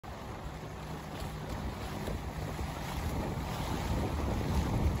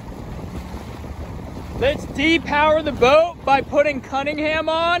Let's depower the boat by putting Cunningham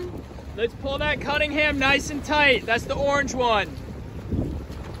on. Let's pull that Cunningham nice and tight. That's the orange one.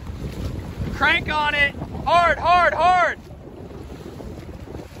 Crank on it. Hard, hard, hard.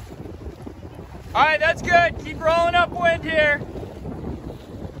 All right, that's good. Keep rolling upwind here.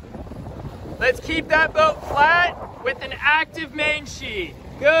 Let's keep that boat flat with an active main sheet.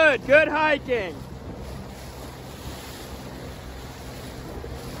 Good, good hiking.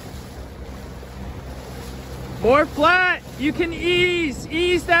 More flat. You can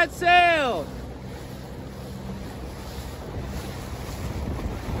ease that sail.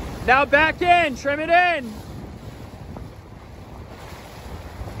 Now back in, trim it in.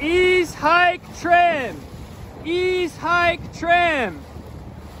 Ease, hike, trim. Ease, hike, trim.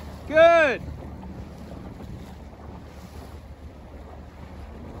 Good.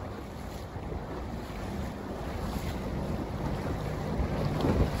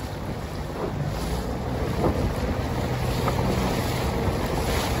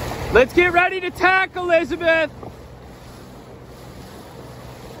 Let's get ready to tack, Elizabeth.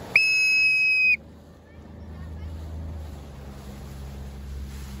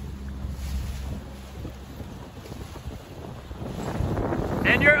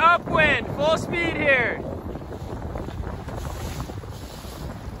 And you're upwind, full speed here.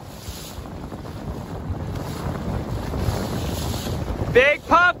 Big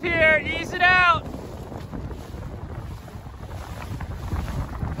puff here, ease it out.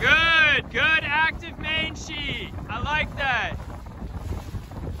 Good, good active main sheet. I like that.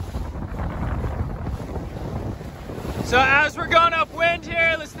 So as we're going upwind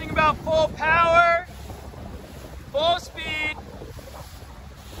here, let's think about full power, full speed.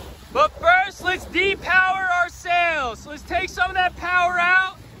 But first, let's depower our sails. So let's take some of that power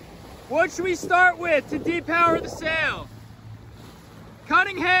out. What should we start with to depower the sail?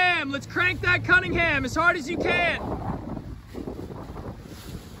 Cunningham, let's crank that Cunningham as hard as you can.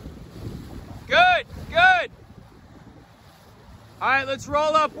 Good, good. All right, let's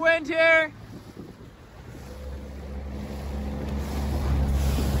roll upwind here.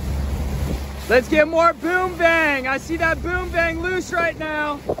 Let's get more boom bang. I see that boom bang loose right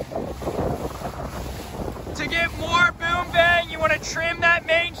now. To get more boom bang, you want to trim that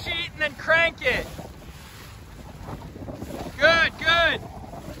main sheet and then crank it. Good, good.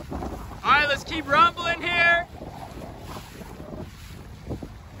 All right, let's keep rumbling here.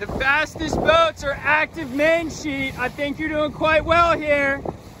 The fastest boats are active main sheet. I think you're doing quite well here.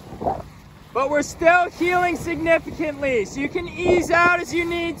 But we're still heeling significantly, so you can ease out as you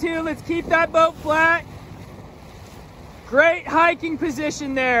need to. Let's keep that boat flat. Great hiking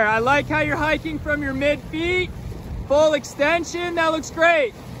position there. I like how you're hiking from your mid feet. Full extension, that looks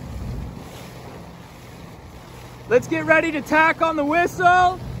great. Let's get ready to tack on the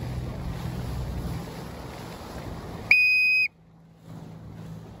whistle.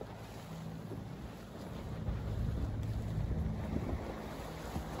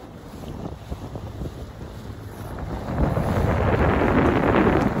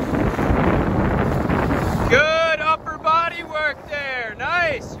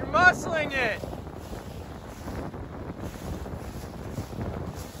 Nice, you're muscling it.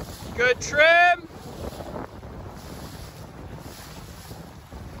 Good trim.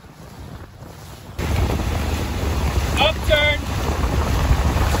 Upturn.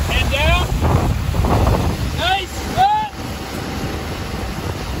 And down. Nice. Up.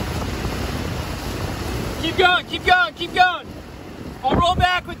 Keep going, keep going, keep going. I'll roll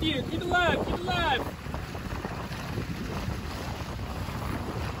back with you. Keep it alive, keep it alive.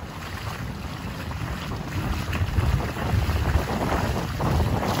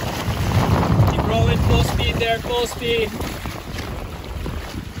 Rolling full speed there, full speed.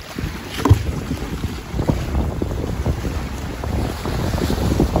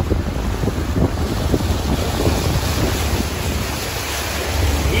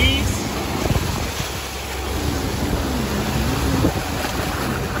 Ease.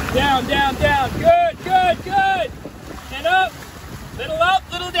 Down, down, down. Good, good, good. And up,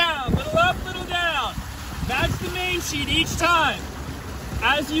 little down, little up, little down. That's the main sheet each time.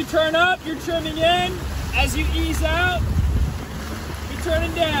 As you turn up, you're trimming in. As you ease out, you're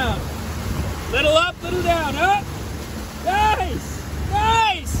turning down. Little up, little down. Up. Nice.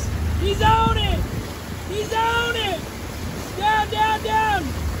 Nice. He's on it. He's on it. Down, down, down.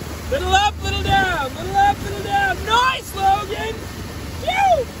 Little up, little down. Little up, little down. Nice, Logan.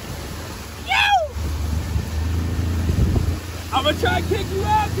 Phew. Phew. I'm going to try and kick you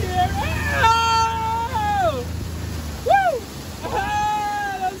up here. Oh! Woo!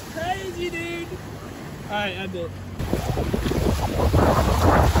 Ah, that was crazy, dude. All right, end it.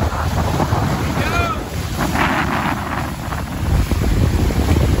 Go.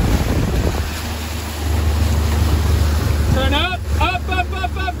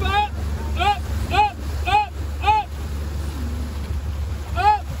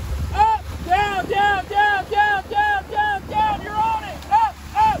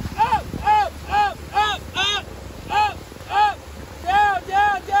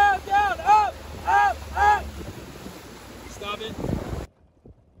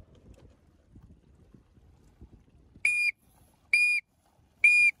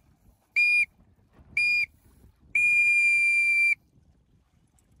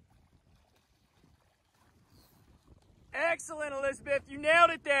 Excellent, Elizabeth. You nailed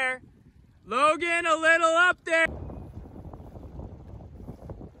it there. Logan, a little up there.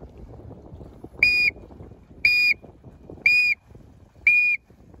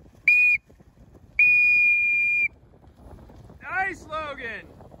 Nice, Logan.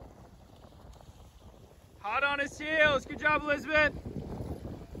 Hot on his heels. Good job, Elizabeth.